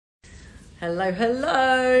Hello,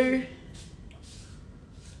 hello.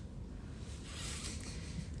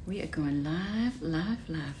 We are going live, live,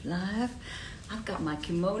 live, live. I've got my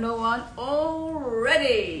kimono on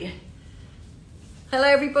already. Hello,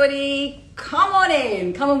 everybody. Come on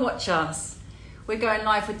in. Come and watch us. We're going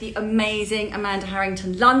live with the amazing Amanda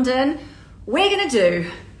Harrington, London. We're going to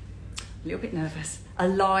do, a little bit nervous, a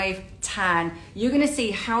live tan. You're going to see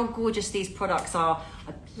how gorgeous these products are.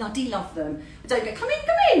 I bloody love them. Don't go, come in,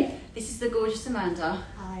 come in. This is the gorgeous Amanda.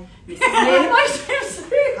 Hi. This is me in my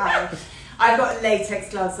swimsuit. Hi. I've got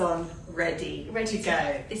latex gloves on, ready to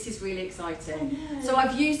go. This is really exciting. So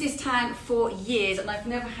I've used this tan for years and I've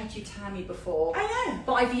never had you tan me before. I know.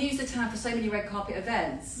 But I've used the tan for so many red carpet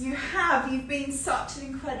events. You have. You've been such an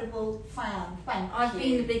incredible fan. Thank you. I've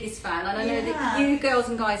been the biggest fan, and I know that you girls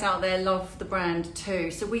and guys out there love the brand too.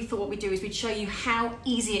 So we thought what we'd do is we'd show you how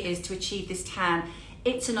easy it is to achieve this tan.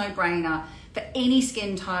 It's a no-brainer for any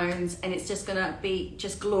skin tones, and it's just gonna be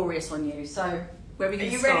just glorious on you. So where are we going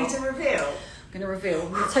to start? Are you ready to reveal? I'm going to reveal.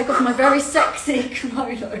 I'm going to take off my very sexy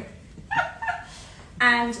kimono.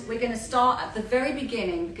 And we're going to start at the very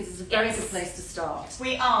beginning because it's a very good place to start.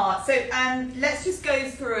 We are. So let's just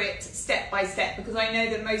go through it step by step, because I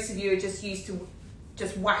know that most of you are just used to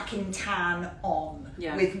just whacking tan on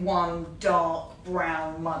with one dark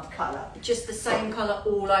brown mud colour. Just the same colour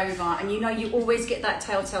all over. And you know you always get that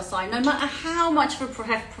telltale sign. No matter how much of a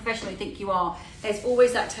professional you think you are, there's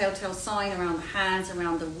always that telltale sign around the hands,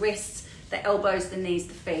 around the wrists, the elbows, the knees,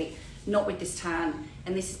 the feet. Not with this tan.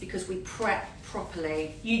 And this is because we prep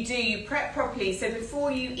properly. You do, you prep properly. So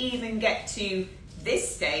before you even get to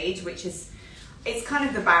this stage, which is, it's kind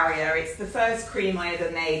of the barrier. It's the first cream I ever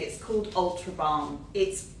made. It's called Ultra Balm.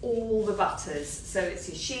 It's all the butters. So it's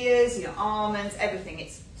your shears, your almonds, everything.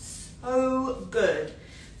 It's so good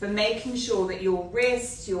for making sure that your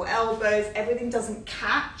wrists, your elbows, everything doesn't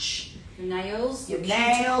catch. Your nails, your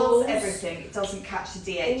nails, everything. It doesn't catch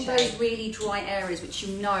the DHA. All those really dry areas which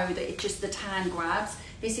you know that it just the tan grabs.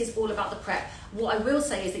 This is all about the prep. What I will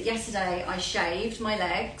say is that yesterday I shaved my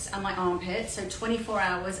legs and my armpits, so 24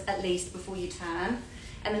 hours at least before you tan.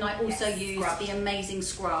 And then I also used the amazing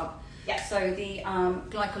scrub. Yes. So the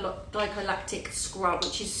glycolactic scrub,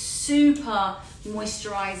 which is super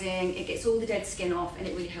moisturising. It gets all the dead skin off and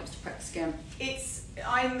it really helps to prep the skin.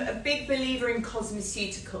 I'm a big believer in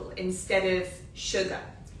cosmeceutical instead of sugar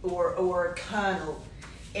or a kernel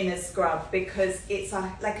in a scrub, because it's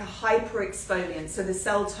like a hyper exfoliant, so the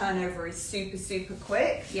cell turnover is super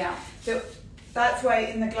quick. Yeah. So that's why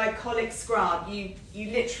in the glycolic scrub you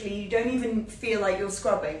literally don't even feel like you're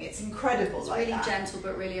scrubbing. It's incredible. It's really gentle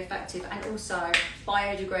but really effective, and also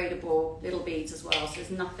biodegradable little beads as well, so there's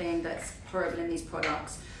nothing that's horrible in these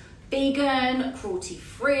products. Vegan, cruelty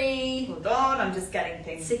free. Hold on, I'm just getting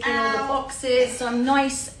things ticking all the boxes. So I'm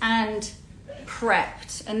nice and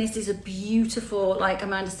prepped, and this is a beautiful, like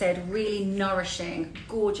Amanda said, really nourishing,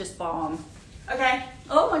 gorgeous balm. Okay.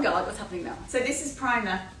 Oh my God, what's happening now? So this is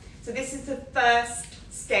primer. So this is the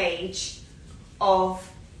first stage of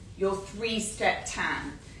your 3-step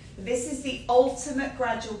tan. This is the ultimate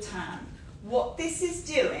gradual tan. What this is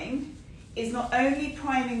doing is not only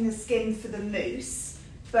priming the skin for the mousse,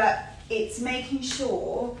 but it's making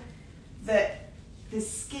sure that the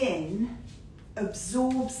skin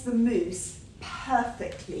absorbs the mousse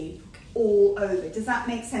perfectly all over. Does that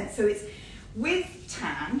make sense? So it's with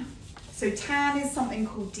tan. So tan is something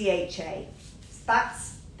called DHA.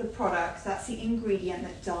 That's the product, that's the ingredient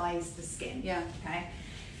that dyes the skin. Yeah. Okay.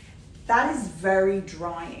 That is very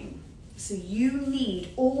drying. So you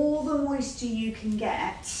need all the moisture you can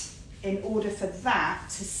get in order for that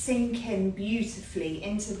to sink in beautifully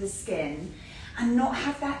into the skin and not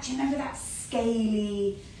have that, do you remember that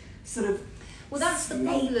scaly sort of, well, that's the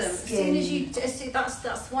problem. As soon as you,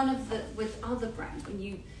 that's one of the, with other brands, when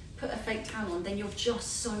you put a fake tan on, then you're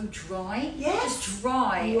just so dry. Yes. Just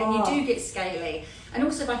dry, and you do get scaly. And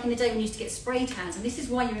also back in the day when you used to get spray tans, and this is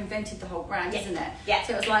why you invented the whole brand, isn't it? Yeah.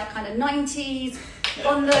 So it was like kind of 90s,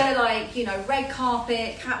 on the like, you know, red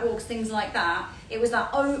carpet, catwalks, things like that. It was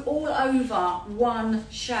that all over one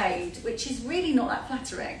shade, which is really not that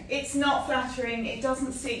flattering. It's not flattering. It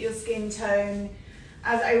doesn't suit your skin tone.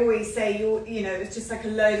 As I always say, you know, it's just like a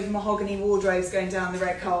load of mahogany wardrobes going down the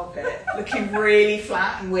red carpet, looking really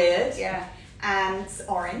flat and weird. Yeah. And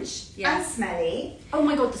orange. Yeah. And smelly. Oh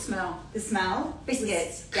my God, the smell. The smell.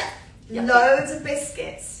 Biscuits. Yeah. Loads of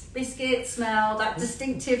biscuits. Biscuit smell, that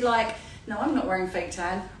distinctive like, no, I'm not wearing fake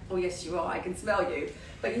tan. Oh yes, you are, I can smell you.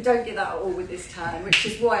 But you don't get that at all with this tan, which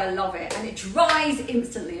is why I love it. And it dries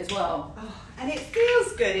instantly as well. Oh, and it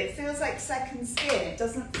feels good. It feels like second skin. It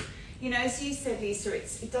doesn't, you know, as you said, Lisa,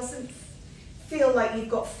 it doesn't feel like you've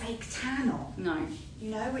got fake tan on. No.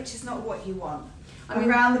 You know, which is not what you want. I mean,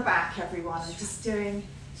 around the back, everyone, I'm just doing...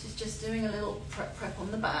 She's just doing a little prep on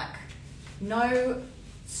the back. No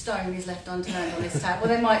stone is left unturned on this tan. Well,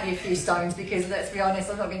 there might be a few stones because, let's be honest,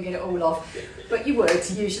 I'm not going to get it all off. But you would,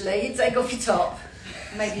 usually. You'd take off your top,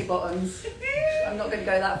 maybe your bottoms. I'm not going to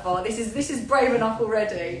go that far. This is brave enough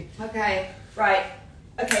already. Okay, right.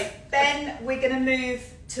 Okay, then we're going to move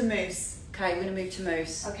to mousse. Okay, we're going to move to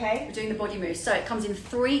mousse. Okay. We're doing the body mousse. So it comes in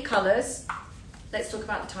 3 colours. Let's talk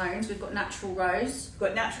about the tones. We've got natural rose. We've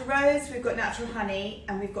got natural rose, we've got natural honey,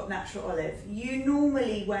 and we've got natural olive. You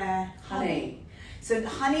normally wear honey. So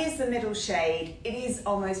honey is the middle shade. It is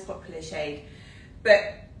our most popular shade. But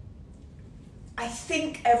I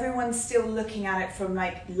think everyone's still looking at it from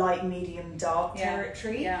like light, medium, dark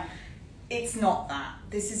territory. Yeah. It's not that.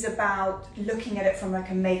 This is about looking at it from like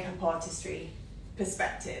a makeup artistry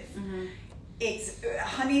perspective. Mm-hmm. It's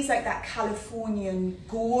honey's like that Californian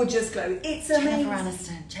gorgeous glow. It's amazing.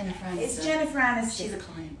 Jennifer Aniston. It's Jennifer Aniston. She's a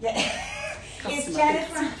client. Yeah. It's Customer.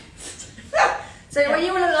 Jennifer Aniston. So when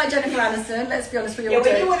you want to look like Jennifer Aniston, let's be honest, we all do.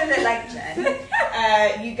 When you want to look like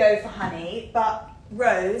Jen, you go for honey. But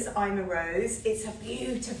rose, I'm a rose. It's a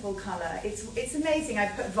beautiful colour. It's amazing. I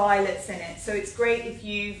put violets in it, so it's great if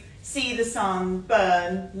you see the sun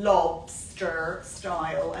burn lobster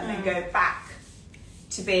style and then go back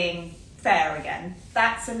to being fair again.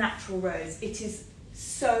 That's a natural rose. It is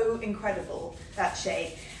so incredible, that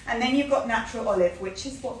shade. And then you've got natural olive, which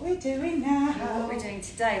is what we're doing now. What we're doing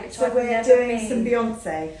today, which so I've we're never doing been. some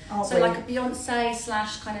Beyonce, aren't so we? like a Beyonce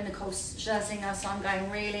slash kind of Nicole Scherzinger. So I'm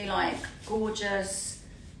going really like gorgeous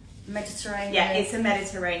Mediterranean. Yeah, it's a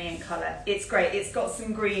Mediterranean colour. It's great. It's got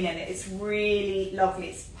some green in it. It's really lovely.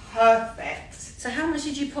 It's perfect. So how much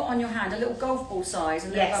did you put on your hand? A little golf ball size,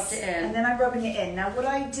 and then rubbed it in? And then I'm rubbing it in. Now what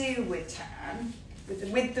I do with tan, with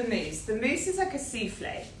the mousse is like a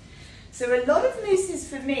souffle. So a lot of mousses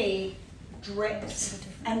for me dripped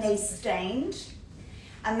and they stained.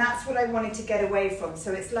 And that's what I wanted to get away from.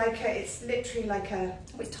 So it's like it's literally like a...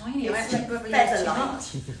 Oh, it's tiny. It's I like feather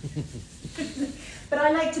light. But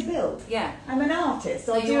I like to build. Yeah. I'm an artist.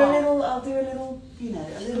 So I'll do a little, you know,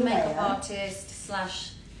 a little makeup layer. artist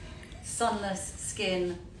slash sunless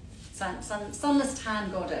skin, sunless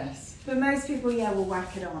tan goddess. But most people, will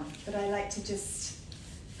whack it on. But I like to just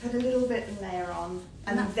put a little bit of layer on,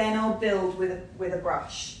 and then I'll build with a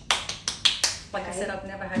brush. Like I said, I've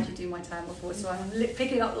never had you do my tan before, so I'm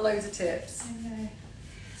picking up loads of tips. I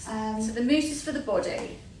know. So the mousse is for the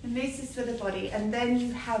body. The mousse is for the body, and then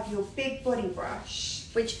you have your big body brush,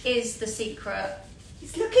 which is the secret.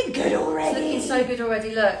 It's looking good already. It's looking so good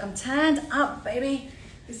already. Look, I'm tanned up, baby.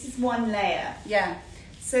 This is one layer. Yeah.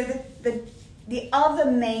 So the other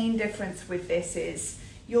main difference with this is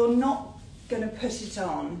you're not going to put it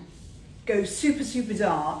on, go super, super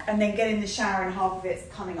dark, and then get in the shower and half of it's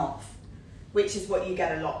coming off, which is what you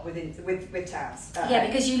get a lot with tans. Yeah,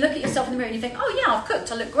 because you look at yourself in the mirror and you think, oh yeah, I've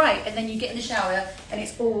cooked, I look great, and then you get in the shower and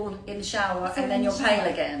it's all in the shower, and then you're pale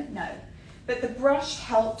again. No, but the brush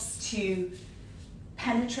helps to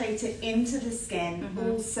penetrate it into the skin.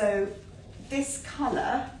 Mm-hmm. Also, this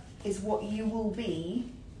colour is what you will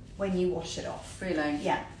be when you wash it off. Really?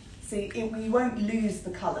 Yeah. So you won't lose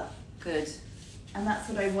the colour. Good. And that's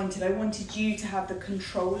what I wanted. I wanted you to have the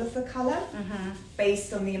control of the colour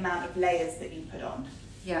based on the amount of layers that you put on.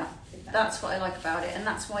 Yeah, that's what I like about it, and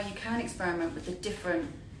that's why you can experiment with the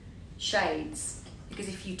different shades. Because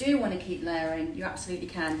if you do want to keep layering, you absolutely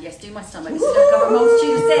can. Yes, do my stomach. This is going to cover a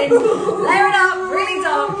multitude of sins. Layer it up, really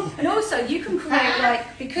dark. And also, you can create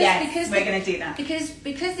like because we're going to do that.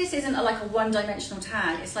 Because this isn't like a one-dimensional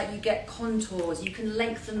tan. It's like you get contours. You can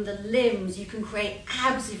lengthen the limbs. You can create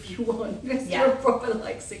abs if you want. Let's do a proper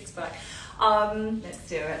like six-pack. Let's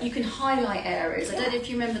do it. You can highlight areas. I don't know if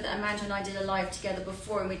you remember that Amanda and I did a live together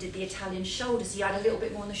before, and we did the Italian shoulder. So you had a little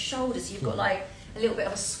bit more on the shoulder. So you've got like a little bit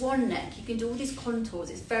of a swan neck. You can do all these contours.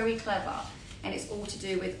 It's very clever, and it's all to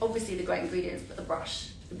do with obviously the great ingredients, but the brush.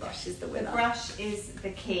 The brush is the winner. The brush is the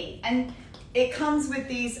key, and it comes with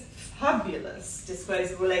these fabulous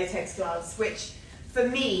disposable latex gloves, which for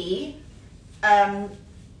me,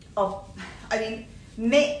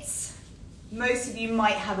 mitts. Most of you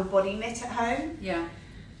might have a body mitt at home. Yeah.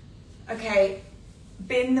 Okay,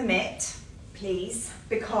 bin the mitt, please,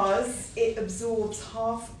 because it absorbs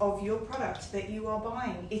half of your product that you are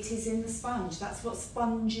buying. It is in the sponge. That's what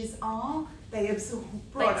sponges are. They absorb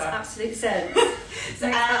product. Makes absolute sense.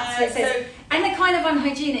 And they're kind of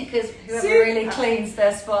unhygienic because whoever really cleans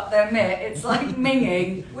their mitt, it's like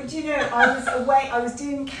minging. Well, do you know, I was away. I was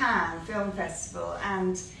doing Cannes Film Festival,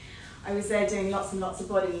 and I was there doing lots and lots of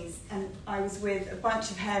bodies, and I was with a bunch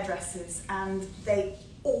of hairdressers, and they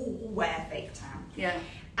all wear fake tan. Yeah.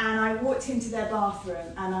 And I walked into their bathroom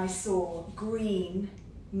and I saw green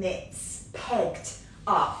mitts pegged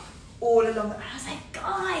up all along the, and I was like,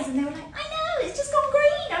 guys, and they were like, I know, it's just gone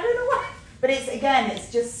green, I don't know why. But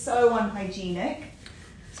it's just so unhygienic.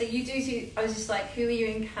 So you do see, I was just like, who are you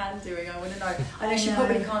in Cannes doing? I want to know. I know she know.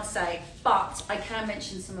 probably can't say, but I can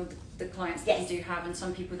mention some of the clients that Yes. you do have and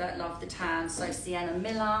some people that love the tan. So Sienna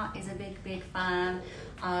Miller is a big fan.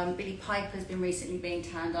 Billie Piper's been recently being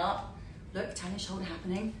tanned up. Look, tan and shoulder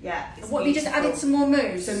happening. Yeah. What have you just added some more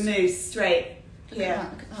mousse? Some mousse straight. Look Yeah. at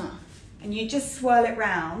that, look at that. And you just swirl it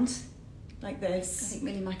round like I this. think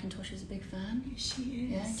Millie McIntosh is a big fan. She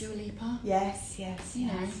is. Yeah, Dua Lipa. Yes, You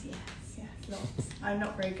know. yes, lots. I'm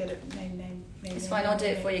not very good at name. It's fine, I'll do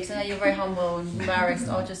it for you because I know you're very humble and embarrassed.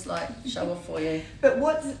 I'll just like show off for you. But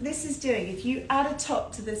what this is doing, if you add a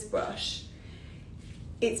top to this brush,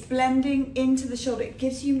 it's blending into the shoulder. It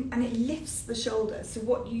gives you, and it lifts the shoulder. So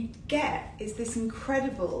what you get is this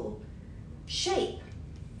incredible shape.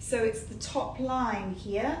 So it's the top line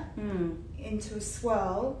here into a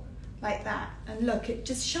swirl like that. And look, it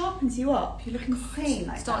just sharpens you up. You look insane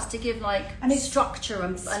like Starts that. to give like And it's structure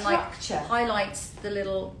and like structure. highlights the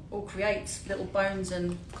little, or creates little bones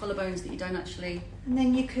and collarbones that you don't actually. And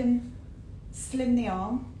then you can slim the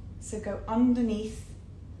arm. So go underneath.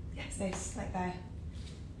 Yes, this, like there.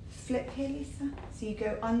 Flip here, Lisa. So you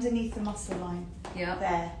go underneath the muscle line. Yeah.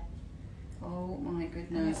 There. Oh my And it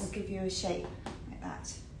goodness. will give you a shape like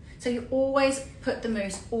that. So you always put the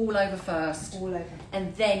mousse all over first, All over.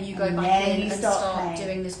 and then you go And back then in you and start start playing.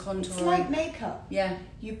 doing this contouring. It's like makeup. Yeah.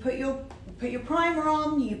 You put your primer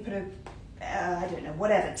on, you put a, I don't know,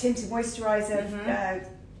 whatever, tinted moisturiser,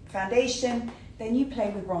 foundation, then you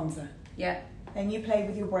play with bronzer. Yeah. Then you play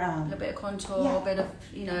with your A brown. little bit of contour, Yeah. a bit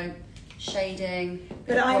of, shading. But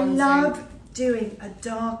bit of I bronzing. love doing a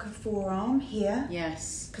darker forearm here.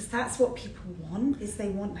 Yes. Because that's what people want, is they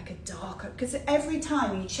want like a darker, because every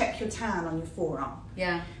time you check your tan on your forearm,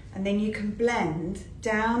 Yeah. and then you can blend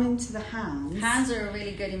down into the hands. Hands are a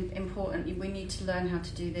really good, important. We need to learn how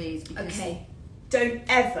to do these. Because Okay, don't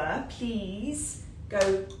ever, please,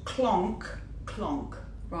 go clonk, clonk.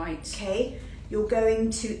 Right. Okay, you're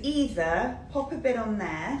going to either pop a bit on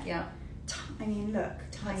there. Yeah. I mean, look,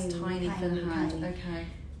 tiny, That's tiny for the hand. tiny. Okay.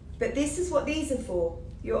 But this is what these are for.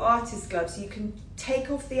 Your artist gloves. You can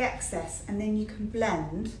take off the excess and then you can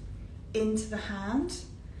blend into the hand.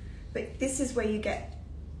 But this is where you get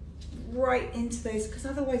right into those, because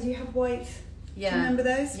otherwise you have white. Yeah. Do you remember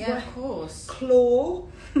those? Yeah, White of course. claw.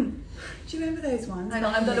 Do you remember those ones? Hang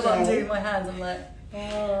on, back I'm in not the what I'm day? doing with my hands. I'm like,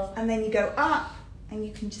 oh. And then you go up and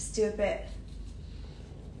you can just do a bit,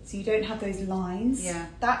 so you don't have those lines. Yeah.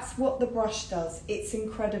 That's what the brush does. It's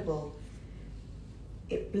incredible.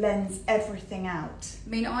 It blends everything out. I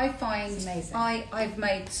mean, I find It's amazing. I've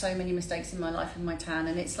made so many mistakes in my life with my tan,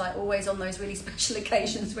 and it's like always on those really special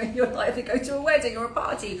occasions when you're like, either go to a wedding or a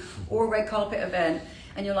party or a red carpet event,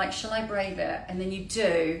 and you're like, shall I brave it? And then you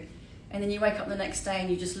do, and then you wake up the next day and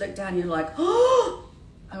you just look down and you're like, oh,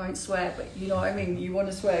 I won't swear, but you know what I mean? You want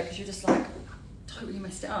to swear because you're just like, totally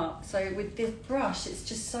messed it up. So with this brush, it's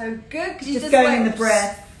just so good because you Just just going like, in the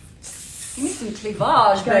breath. You need some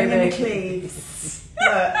cleavage, Going baby. in the cleaves.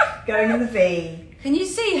 Look, going in the V. Can you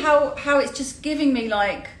see how it's just giving me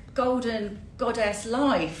like golden goddess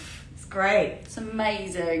life? It's great. It's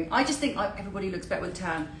amazing. I just think like, everybody looks better with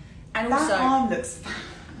tan, and That also arm looks fab.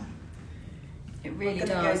 it really We're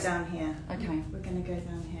going to does. go down here. Okay. We're going to go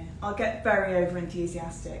down here. I'll get very over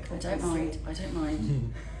enthusiastic. I don't mind. I don't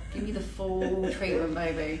mind. Give me the full treatment,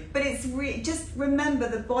 baby. But it's just remember,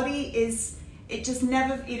 the body is, it just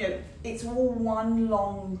never, it's all one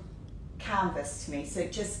long canvas to me. So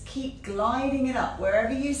just keep gliding it up.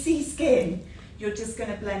 Wherever you see skin, you're just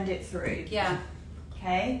going to blend it through. Yeah.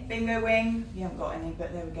 Okay, bingo wing. You haven't got any,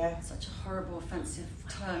 but there we go. Such a horrible, offensive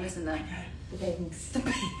term, isn't it? The bings. The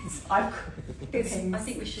bings. I've the I bings.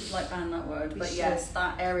 think we should like ban that word. We But should. yes,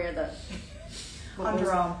 that area that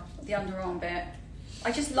Underarm. the underarm bit.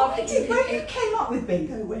 I just love that you Where can. you came up with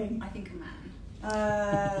bingo wing? I think a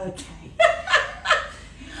man. Okay.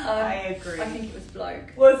 Um, I agree. I think it was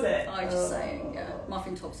bloke. Was it? I'm just saying, yeah.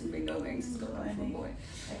 Muffin tops and bingo wings has got to come from a boy.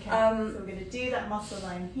 Okay, Um, so we're going to do that muscle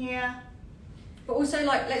line here. But also,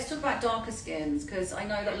 like, let's talk about darker skins, because I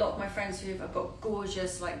know that a lot of my friends who have got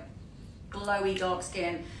gorgeous, like, glowy dark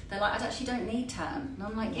skin, they're like, I actually don't need tan. And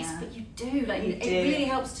I'm like, yes, Yeah. but you do. Like, You it do. really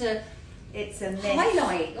helps to It's a myth.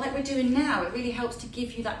 highlight, like we're doing now. It really helps to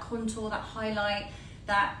give you that contour, that highlight,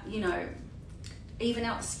 that, even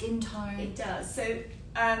out the skin tone. It does. So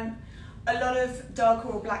a lot of darker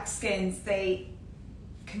or black skins, they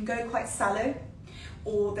can go quite sallow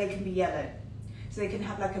or they can be yellow. So they can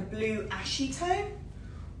have like a blue ashy tone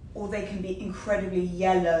or they can be incredibly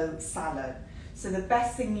yellow sallow. So the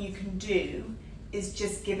best thing you can do is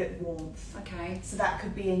just give it warmth. Okay. So that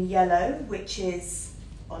could be in yellow, which is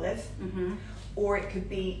olive, or it could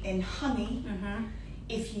be in honey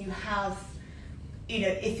if you have, you know,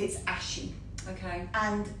 if it's ashy. Okay.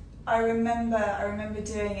 And I remember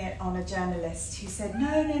doing it on a journalist who said,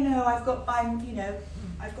 no, I've got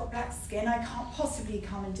black skin, I can't possibly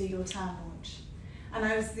come and do your tan launch. And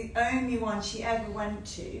I was the only one she ever went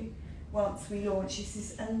to once we launched. She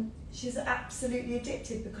says, and she's absolutely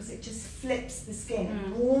addicted because it just flips the skin, it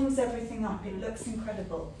warms everything up, it looks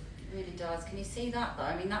incredible. It really does. Can you see that though?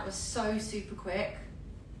 I mean, that was so super quick.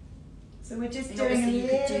 So we're just And doing obviously a you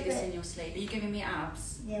could do little this bit. in your sleep. Are you giving me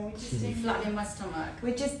abs? Yeah, we're just doing Flattening my stomach.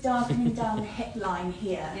 We're just darkening down the hip line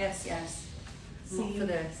here. Yes, yes. See? Not for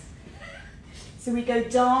this. So we go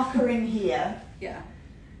darker in here, Yeah.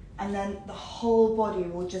 and then the whole body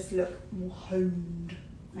will just look more honed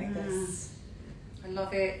like this. I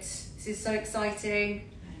love it. This is so exciting.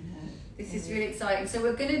 I know. This is really exciting. So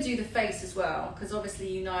we're going to do the face as well, because obviously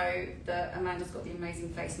you know that Amanda's got the amazing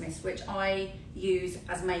face mist, which I use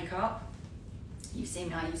as makeup. You've seen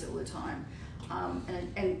me, I use it all the time.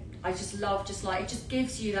 And I just love, it just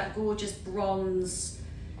gives you that gorgeous bronze,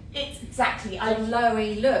 It's exactly.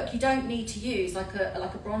 glowy look. You don't need to use like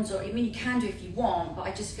a bronzer. I mean, you can do if you want, but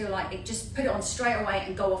I just feel like it, just put it on straight away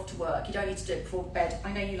and go off to work. You don't need to do it before bed.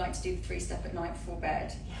 I know you like to do the 3-step at night before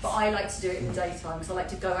bed, but I like to do it in the daytime because I like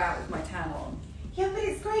to go out with my tan on. Yeah, but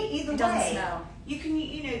it's great either way. It doesn't smell. You can,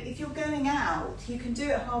 you know, if you're going out, you can do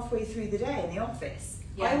it halfway through the day in the office.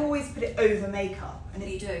 Yeah. I always put it over makeup, and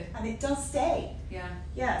You do. and it does stay. Yeah.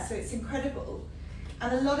 Yeah, so it's incredible.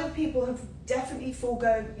 And a lot of people have definitely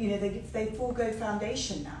forego, you know, they forego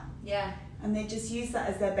foundation now, Yeah. and they just use that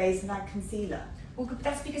as their base and add concealer. Well,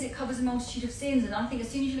 that's because it covers a multitude of sins, and I think as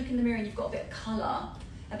soon as you look in the mirror and you've got a bit of colour,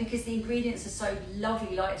 and because the ingredients are so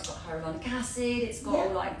lovely, like it's got hyaluronic acid, it's got all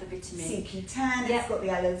like the vitamin CQ10, Yeah. it's got the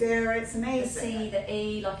aloe vera, it's the amazing. C, the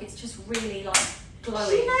E, like it's just really like glowy.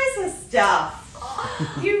 She knows her stuff.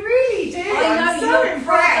 You really do. I know, I'm so your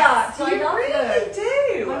impressed. product. I You love really it.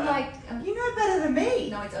 do. I'm like, You know it better than me.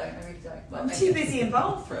 no, I don't. I really don't. Well, I'm maybe. too busy in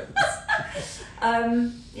bathrooms.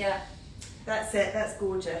 Yeah. That's it. That's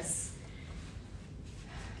gorgeous.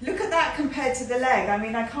 Look at that compared to the leg. I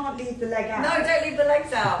mean, I can't leave the leg out. No, don't leave the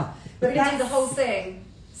legs out. But We're gonna do the that's- whole thing.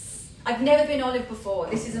 I've never been olive before.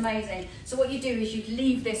 This is amazing. So what you do is you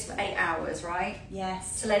leave this for 8 hours, right?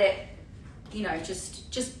 Yes. To let it, you know,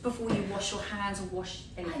 just before you wash your hands or wash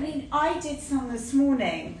anything. I mean, I did some this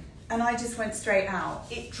morning, and I just went straight out.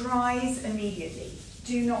 It dries immediately.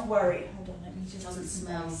 Do not worry. Hold on, let me just. It doesn't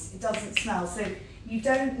smell. It doesn't smell. So you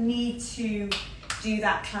don't need to do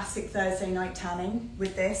that classic Thursday night tanning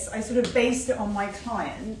with this. I sort of based it on my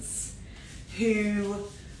clients who,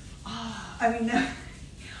 I mean,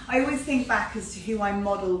 I always think back as to who I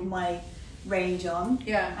modelled my range on.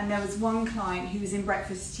 Yeah. And there was one client who was in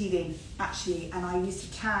breakfast TV actually, and I used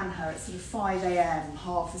to tan her at sort of 5 a.m,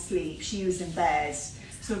 half asleep. She was in bed,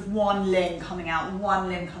 sort of one limb coming out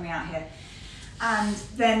here. And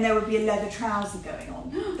then there would be a leather trouser going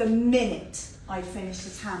on. The minute I finished the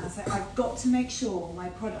tan, I was like, I've got to make sure my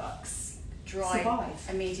products Dry survive.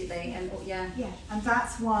 immediately, and yeah. Yeah, and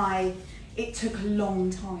that's why it took a long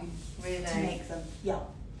time Really. to make them. Yeah.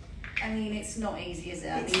 I mean, it's not easy, is it?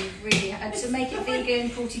 I mean, you really had to make it vegan,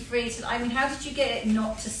 cruelty-free. So, I mean, how did you get it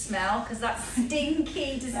not to smell? Because that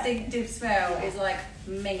stinky, distinctive smell is like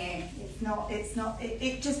minging. It's not.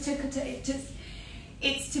 It just took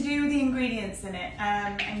it's to do with the ingredients in it,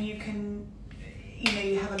 and you can, you know,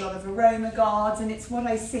 you have a lot of aroma guards, and it's what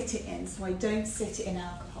I sit it in. So I don't sit it in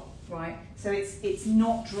alcohol. Right. So it's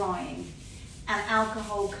not drying, and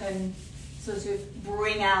alcohol can sort of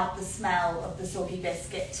bring out the smell of the soggy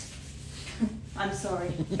biscuit. I'm sorry,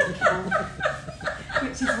 it can,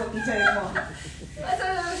 which is what you don't want.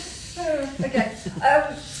 Okay.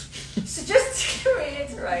 So just to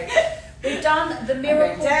reiterate, we've done the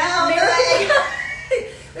miracle.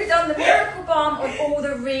 We've done the miracle balm on all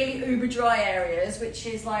the really uber dry areas, which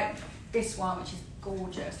is like this one, which is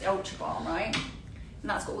gorgeous, the ultra balm, right? And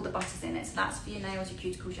that's got all the butters in it. So that's for your nails, your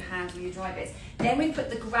cuticles, your hands, all your dry bits. Then we put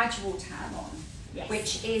the gradual tan on, Yes.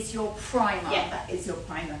 which is your primer. Yeah, that is your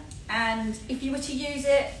primer. And if you were to use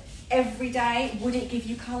it every day, would it give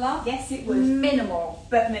you colour? Yes, it would. Minimal.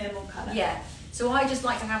 But minimal colour. Yeah. So I just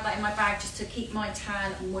like to have that in my bag just to keep my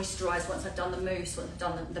tan moisturised once I've done the mousse, once I've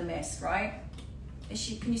done the mist, right?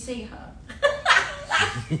 Can you see her?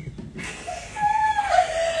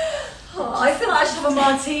 Oh, I feel like I should have a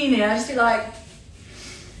martini. I just feel like,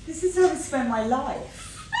 this is how I spend my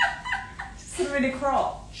life. Just sort of in a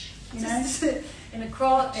crotch, you know? in a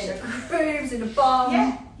crotch, in a boobs, in a bum.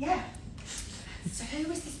 Yeah, yeah. So who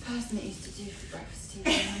was this person that used to do for breakfast tea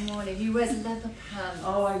in the morning? Who wears leather pants?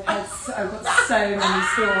 Oh, I've got so many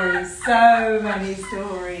stories. So many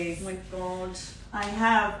stories. Oh my God.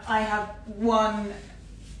 I have one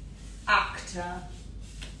actor.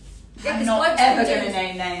 Yeah, I'm 'cause not blokes ever do- going to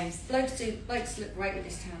name names. Blokes look great with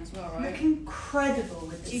this tan as well, right? Look incredible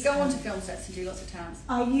with this. Do you go tan. onto film sets and do lots of tans?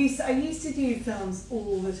 I used to do films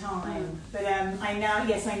all the time, but I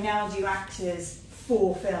now do actors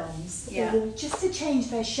for films, Yeah. or just to change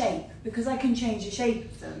their shape, because I can change the shape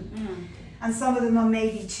of them, and some of them are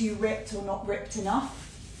maybe too ripped or not ripped enough.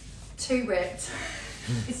 Too ripped.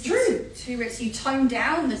 It's true. Too ripped. So you tone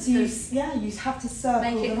down the, You have to circle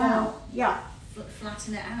Make it them out. out. Yeah.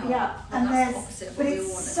 flatten it out. Yeah, Well, and that's the opposite of what but we all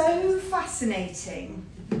it's want. so fascinating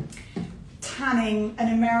tanning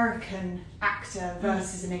an American actor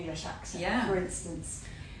versus an English actor, Yeah. for instance,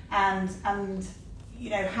 and you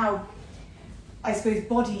know how I suppose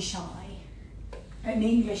body shy an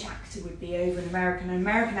English actor would be over an American. An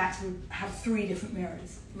American actor would have 3 different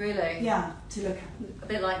mirrors. Really? Yeah, to look at. A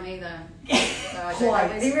bit like me then. So I don't Quite.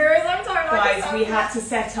 have any mirrors, I'm sorry. Guys, we had to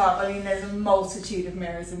set up. I mean, there's a multitude of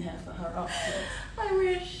mirrors in here for her afterwards. I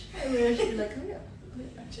wish. You're like, oh yeah.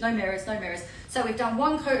 No mirrors, no mirrors. So we've done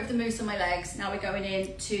 1 coat of the mousse on my legs. Now we're going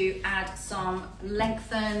in to add some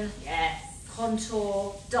lengthen, Yes.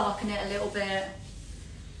 contour, darken it a little bit.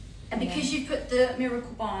 And because you've put the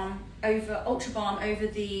Miracle Balm over, Ultra Balm over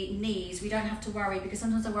the knees, we don't have to worry, because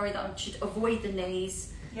sometimes I worry that I should avoid the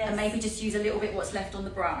knees and maybe just use a little bit what's left on the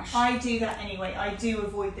brush. I do that anyway. I do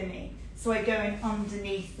avoid the knee. So I go in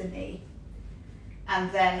underneath the knee, and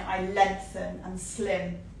then I lengthen and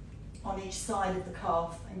slim on each side of the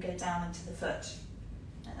calf and go down into the foot.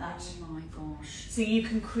 Like that. Oh my gosh. So you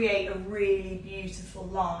can create a really beautiful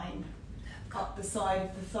line up the side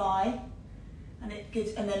of the thigh, and it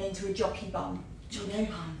gives, and then into a jockey bum. You know?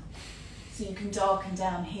 So you can darken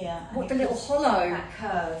down here. And What, it the little gives hollow? that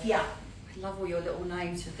curve, yeah. I love all your little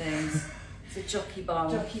names for things. It's a jockey bum.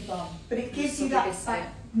 Jockey bum. But it gives So you big that, is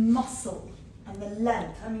that muscle and the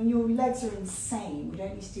length. I mean, your legs are insane. We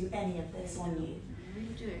don't used to do any of this on you. I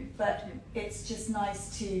really do. But it's just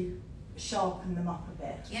nice to sharpen them up a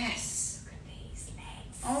bit. Yes. Look at these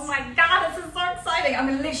legs. Oh my God, this is so exciting. I'm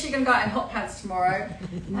literally going to go out in hot pants tomorrow.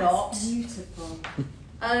 Not. That's beautiful.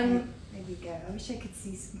 There you go. I wish I could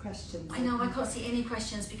see some questions. I know, I can't see any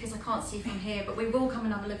questions because I can't see from here, but we will come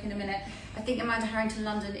and have a look in a minute. I think Amanda Harrington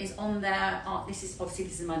London is on there. This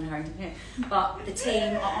is Amanda Harrington here, but the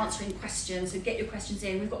team are answering questions, so get your questions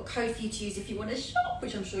in. We've got a code for you to use if you want to shop,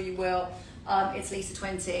 which I'm sure you will. It's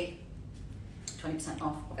Lisa20, 20%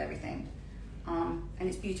 off of everything. And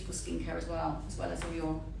it's beautiful skincare as well as all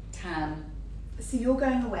your tan. So you're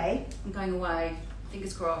going away? I'm going away,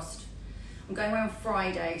 fingers crossed. I'm going away on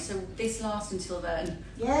Friday, so this lasts until then.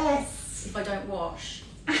 Yes. If I don't wash.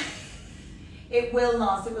 It will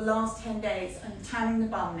last. It will last 10 days. I'm tanning the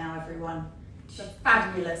bum now, everyone. It's a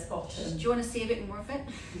fabulous bottom. Do you want to see a bit more of it?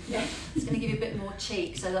 Yeah. It's going to give you a bit more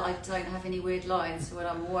cheek so that I don't have any weird lines when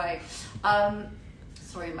I'm away.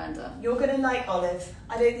 Sorry, Amanda. You're going to like olive.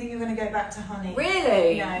 I don't think you're going to go back to honey.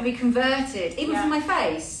 Really? No. We converted, even for my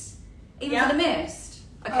face, even for the mist.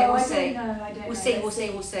 Okay, we'll see. We'll see.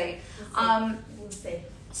 We'll see.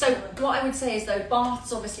 So what I would say is though,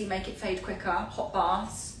 baths obviously make it fade quicker. Hot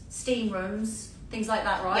baths, steam rooms, things like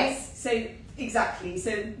that, right? Yes. So exactly.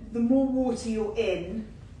 So the more water you're in,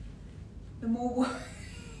 the more.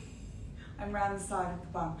 I'm round the side of the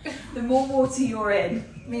bum. The more water you're in.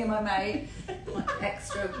 Me and my mate, my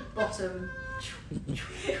extra bottom.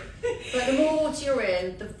 But the more water you're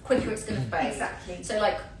in, the quicker it's going to fade. Exactly. So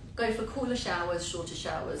like, go for cooler showers, shorter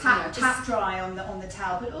showers. Pat dry on the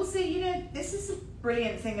towel. But also, you know, this is a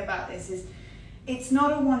brilliant thing about this is, it's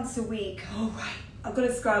not a once a week. Oh right, I've got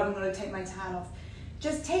to scrub. I'm going to take my tan off.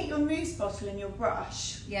 Just take your mousse bottle and your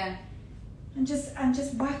brush. Yeah. And just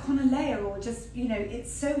whack on a layer, or just, you know,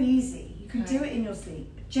 it's so easy. You can do it in your sleep.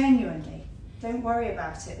 Genuinely. Don't worry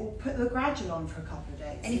about it. Or put the gradual on for a couple of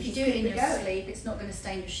days. And if you do it in your sleep, it's not going to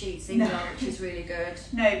stain your sheets either, which is really good.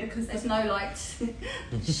 No, because there's no like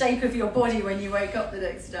shape of your body when you wake up the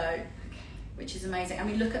next day, which is amazing. I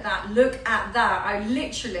mean, look at that. Look at that. I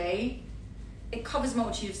literally, it covers a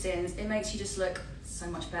multitude of sins. It makes you just look so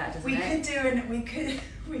much better, doesn't it?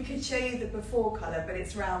 We could show you the before colour, but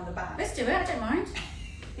it's round the back. Let's do it. I don't mind.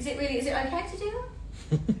 Is it okay to do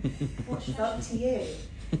that? It's up to you.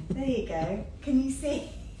 There you go. Can you see?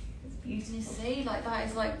 It's You see, like that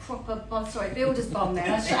is like proper bum. Sorry, builder's bum there.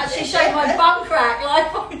 I actually showed my bum crack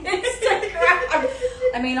live on Instagram.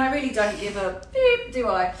 I mean, I really don't give a beep, do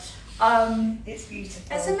I? It's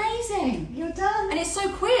beautiful. It's amazing. You're done. And it's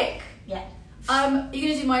so quick. Yeah. You're going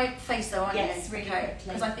to do my face though, aren't you? Yes, really quickly.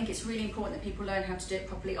 Because I think it's really important that people learn how to do it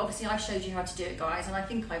properly. Obviously, I've showed you how to do it, guys, and I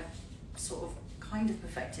think I've sort of kind of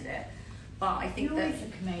perfected it. But I think you that always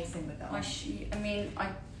look amazing with that.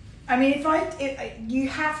 I mean, if you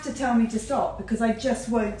have to tell me to stop because I just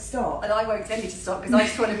won't stop. And I won't tell you to stop because I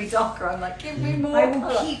just want to be darker. I'm like, give me more. I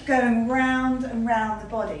will keep going round and round the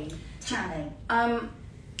body, tanning.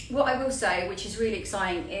 What I will say, which is really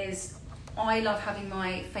exciting, is I love having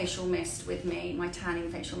my facial mist with me, my tanning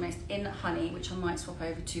facial mist in honey, which I might swap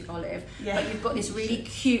over to olive. Yeah. But you've got this really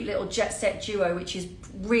cute little Jet Set Duo, which is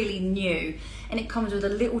really new. And it comes with a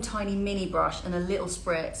little tiny mini brush and a little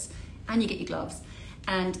spritz. And you get your gloves.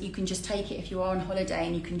 And you can just take it if you are on holiday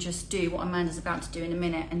and you can just do what Amanda's about to do in a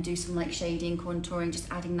minute and do some like shading, contouring,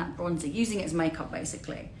 just adding that bronzer, using it as makeup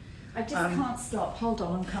basically. I just can't stop. Hold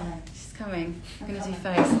on, I'm coming. She's coming. I'm going to do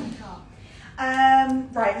face.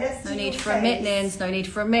 Right, let's do No need for a mitt, Nins. No need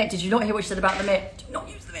for a mitt. Did you not hear what she said about the mitt? Do not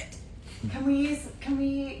use the mitt. Should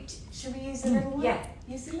we use the little one? Yeah.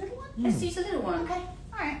 Use the little one? Let's use the little one. Okay,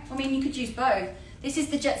 alright. I mean, you could use both. This is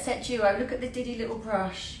the Jet Set Duo. Look at the diddy little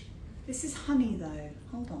brush. This is honey though.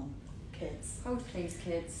 Hold on, kids. Hold please,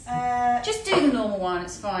 kids. Just Just do the normal one,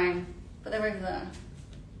 it's fine. But they're over there.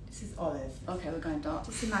 This is olive. Okay, we're going dark.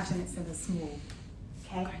 Just imagine it's never small.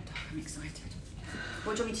 Okay. We're going dark, I'm excited.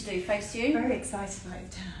 What do you want me to do? Face you? Very excited about your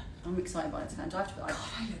tan. I'm excited by the tan. Do I have to God,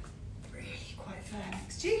 I look really quite fair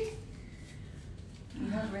next to you. You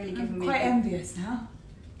have really given me... quite envious now.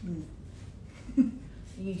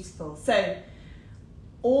 Beautiful. So,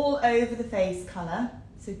 all over the face colour.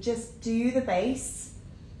 So just do the base.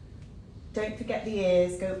 Don't forget the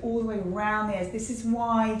ears. Go all the way around the ears. This is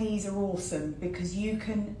why these are awesome, because you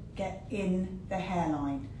can get in the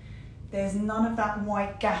hairline. There's none of that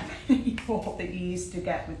white gap anymore that you used to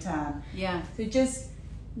get with tan. Yeah. So just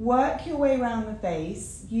work your way around the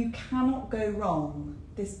face. You cannot go wrong.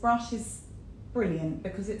 This brush is brilliant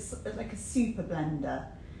because it's like a super blender,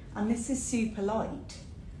 and this is super light.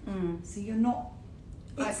 So you're not,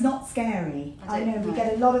 it's not scary. I know we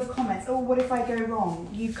get a lot of comments, oh, what if I go wrong?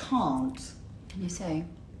 You can't. Can you see?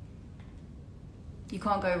 You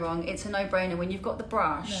can't go wrong. It's a no-brainer when you've got the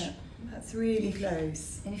brush. Look, that's really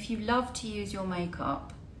close. And if you love to use your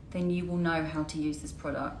makeup, then you will know how to use this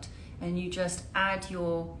product. And you just add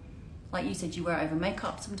your, like you said, you wear it over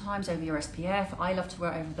makeup sometimes, over your SPF. I love to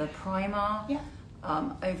wear it over the primer,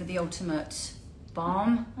 over the ultimate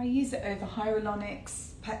balm. I use it over hyaluronics,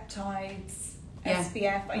 peptides,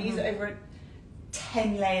 SPF. I use it over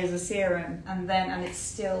 10 layers of serum, and it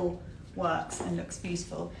still works and looks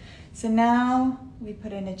beautiful. So now we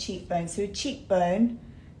put in a cheekbone. So a cheekbone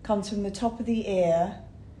comes from the top of the ear.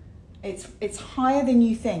 It's higher than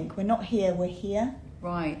you think. We're not here, we're here.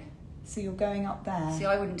 Right. So you're going up there. See,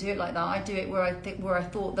 I wouldn't do it like that. I do it where I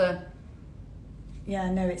thought the... Yeah,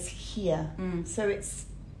 no, it's here. So it's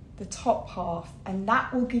the top half, and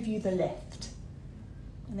that will give you the lift.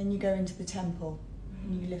 And then you go into the temple,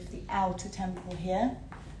 and you lift the outer temple here,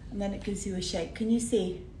 and then it gives you a shape. Can you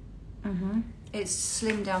see? It's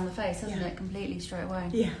slimmed down the face, hasn't it? Completely straight away.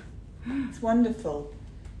 Yeah, it's wonderful.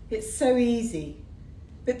 It's so easy.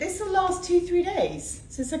 But this will last 2-3 days.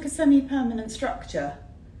 So it's like a semi-permanent structure.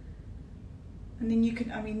 And then you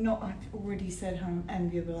can, I mean, I've already said how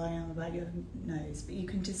enviable I am about your nose, but you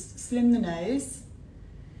can just slim the nose.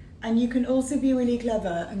 And you can also be really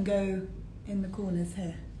clever and go in the corners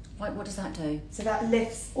here. Like, what does that do? So that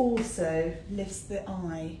also lifts the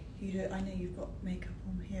eye. I know you've got makeup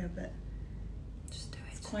on here, but just do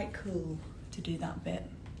it. It's quite cool to do that bit.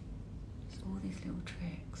 Just all these little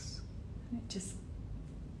tricks. And it just...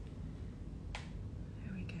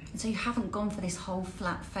 And so you haven't gone for this whole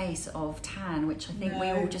flat face of tan, which I think we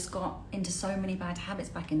all just got into so many bad habits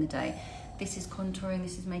back in the day. This is contouring,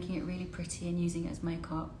 this is making it really pretty and using it as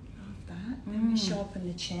makeup. Love that. Then we sharpen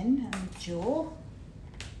the chin and the jaw.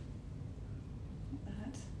 Like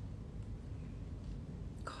that.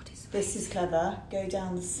 God, it's amazing. This is clever. Go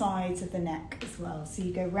down the sides of the neck as well. So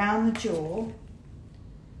you go round the jaw.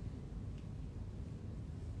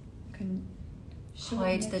 You can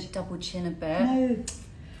hide the double chin a bit. No.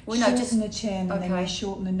 Well, no, shorten the chin and then you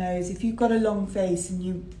shorten the nose. If you've got a long face and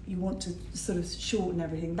you want to sort of shorten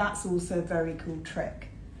everything, that's also a very cool trick.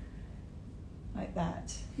 Like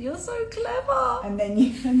that. You're so clever. And then you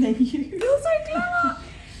You're so clever.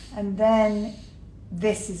 And then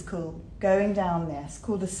this is cool. Going down this,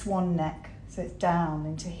 called a swan neck. So it's down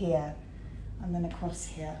into here and then across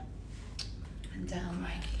here. and down.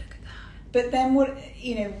 Mikey, look at that. But then what,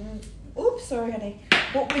 you know, oops, sorry, honey.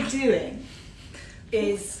 What we're doing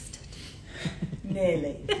is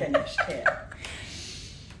nearly finished here.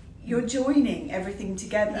 You're joining everything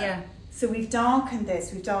together. Yeah. So we've darkened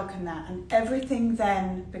this, we've darkened that, and everything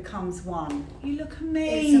then becomes one. You look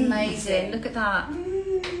amazing. It's amazing. Look at that.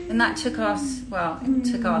 And that took us, well, it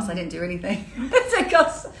took us, I didn't do anything. It took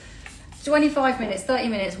us 25 minutes, 30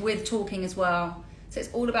 minutes with talking as well. So it's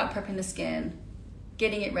all about prepping the skin,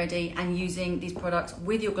 getting it ready, and using these products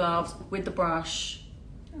with your gloves, with the brush.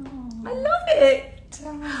 Oh. I love it.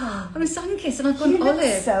 I'm a sun-kissed and I've gone You olive.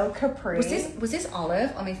 look so capri. Was this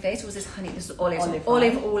olive on my face or was this honey? This is olive. Olive,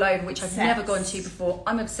 Olive right? all over, which I've Obsessed. never gone to before.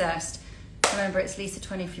 I'm obsessed. Remember, it's Lisa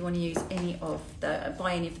 20 if you want to use any of the,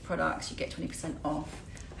 buy any of the products, you get 20% off.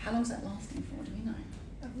 How long's that lasting for? Do we know?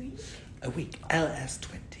 A week. A week. LS20.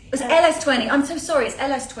 It's LS20. I'm so sorry. It's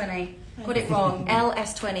LS20. Got it wrong.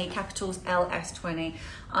 LS20. Capitals LS20.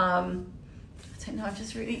 I don't know. I'm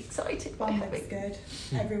just really excited. One looks good.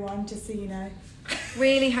 Everyone, just so you know.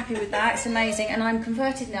 Really happy with that. It's amazing. And I'm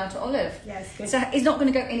converted now to olive. Yeah, it's good. So it's not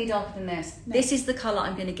going to go any darker than this. No. This is the colour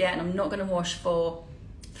I'm going to get, and I'm not going to wash for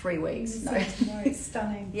 3 weeks. No. Tomorrow, it's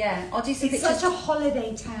stunning. Yeah, I'll do some It's pictures. such a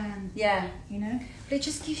holiday tan, Yeah, you know? but it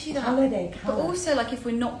just gives you that Holiday But colour. also, like, if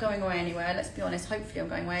we're not going away anywhere, let's be honest. Hopefully, I'm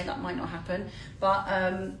going away. That might not happen. But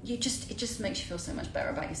it just makes you feel so much better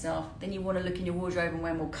about yourself. Then you want to look in your wardrobe and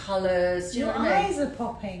wear more colours. Do you Your know what I mean? eyes are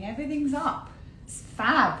popping, everything's up. It's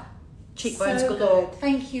fab. Cheekbones So galore. good.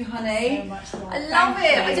 Thank you, honey. So much love. I love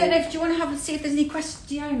Thank it. I you. don't know if do you want to see if there's any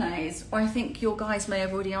questiones, or I think your guys may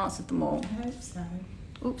have already answered them all. I hope so.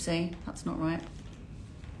 Oopsie, that's not right.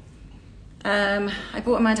 I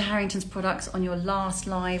bought Amanda Harrington's products on your last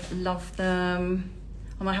live. Love them.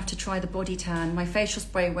 I might have to try the body tan. My facial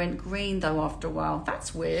spray went green though after a while.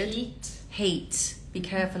 That's weird. Heat. Be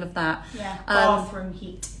careful of that. Yeah, bathroom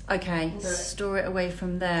heat. Okay, Do it. store it away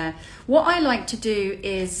from there. What I like to do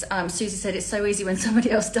is, Susie said it's so easy when somebody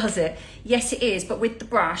else does it. Yes, it is, but with the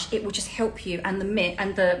brush, it will just help you, and the mitt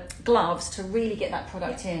and the gloves to really get that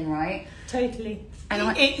product in, right? Totally.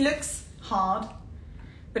 And It looks hard,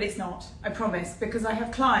 but it's not, I promise, because I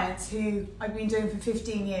have clients who I've been doing for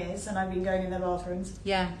 15 years and I've been going in their bathrooms.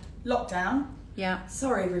 Yeah, Lockdown. yeah,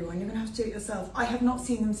 Sorry, everyone, you're going to have to do it yourself. I have not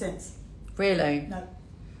seen them since. really. No.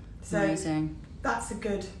 So Amazing. that's a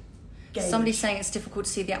good gauge. Somebody's saying it's difficult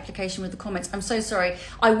to see the application with the comments. I'm so sorry.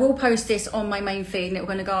 I will post this on my main feed, and it's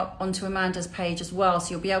going to go up onto Amanda's page as well,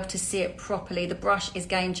 so you'll be able to see it properly. The brush is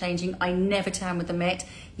game changing. I never tan with the mitt.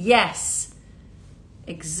 Yes,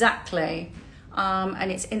 exactly.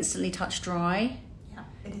 And it's instantly touch dry. Yeah,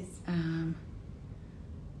 it is. I'm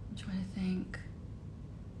trying to think.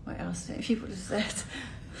 What else? People just said.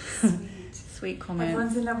 Sweet. Sweet comment.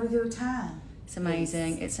 Everyone's in love with your tan. It's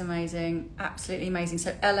amazing. It's amazing. Absolutely amazing.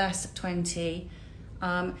 So LS20.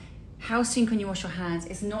 How soon can you wash your hands?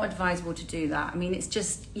 It's not advisable to do that. I mean, it's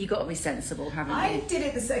just, you got to be sensible, haven't I you? did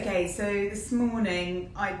it so this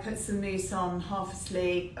morning I put some mousse on, half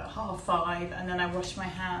asleep, at 5:30, and then I washed my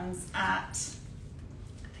hands at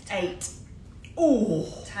 8.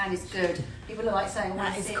 Oh, Tan is good. People are like saying,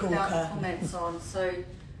 That "Well, is sit cool, without Kurt." comments on." So,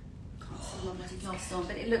 can't see my bloody glasses on,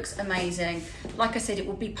 but it looks amazing. Like I said, it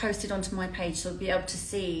will be posted onto my page, so you'll be able to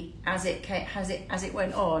see as it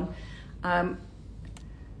went on.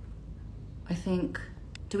 I think.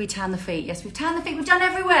 Do we tan the feet? Yes, we've tanned the feet. We've done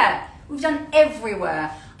everywhere. We've done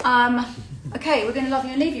everywhere. Okay, we're going to love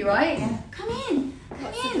you and leave you, right? Yeah. Come in. Come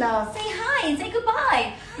Lots of in. love. Say hi and say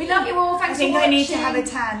goodbye. We love you all. I Thanks think for I watching. need to have a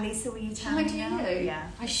tan. Lisa, will you Shall tan I do me now? you? Yeah.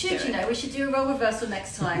 I should, Do you it. know. We should do a role reversal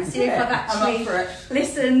next time. See if Yeah, I've I'm up actually for it.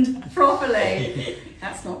 listened properly.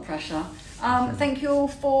 That's not pressure. Thank you all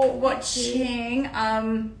for watching.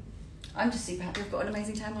 I'm just super happy we've got an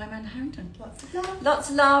amazing time by Amanda Harrington. Lots of love. Lots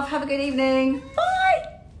of love. Have a good evening.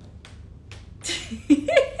 Bye.